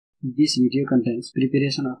This video contains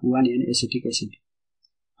preparation of 1N acetic acid.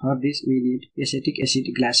 For this we need acetic acid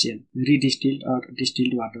glacial, redistilled or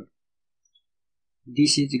distilled water.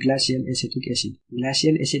 This is glacial acetic acid.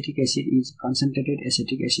 Glacial acetic acid is concentrated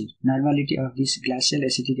acetic acid. Normality of this glacial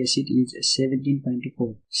acetic acid is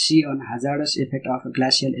 17.4. See on hazardous effect of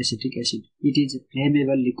glacial acetic acid. It is a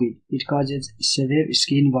flammable liquid. It causes severe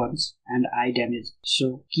skin burns and eye damage.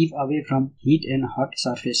 So keep away from heat and hot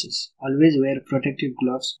surfaces. Always wear protective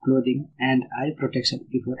gloves, clothing and eye protection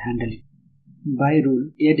before handling. By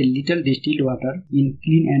rule, add little distilled water in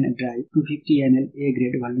clean and dry 250 ml A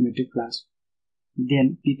grade volumetric flask.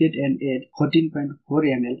 Then pipette and add 14.4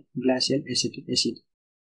 ml glacial acetic acid.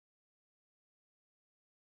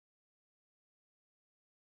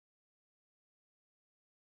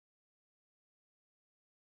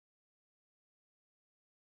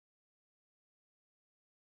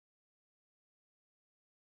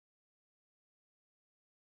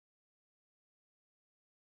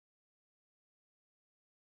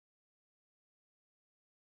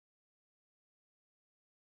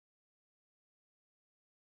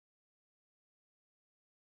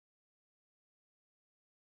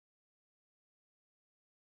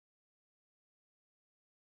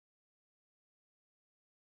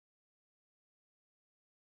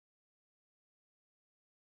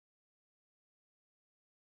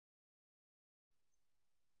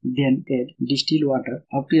 Then add distilled water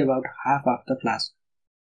up to about half of the flask.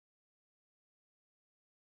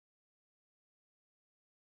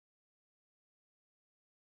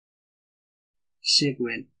 Shake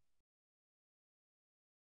well.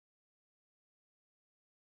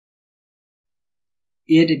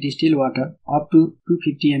 Add distilled water up to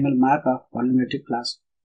 250 ml mark of volumetric flask.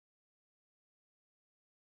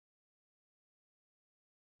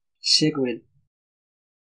 Shake well.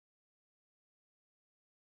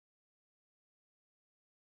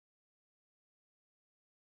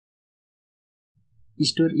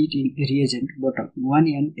 Store it in reagent bottle.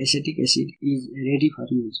 1N acetic acid is ready for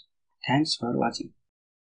use. Thanks for watching.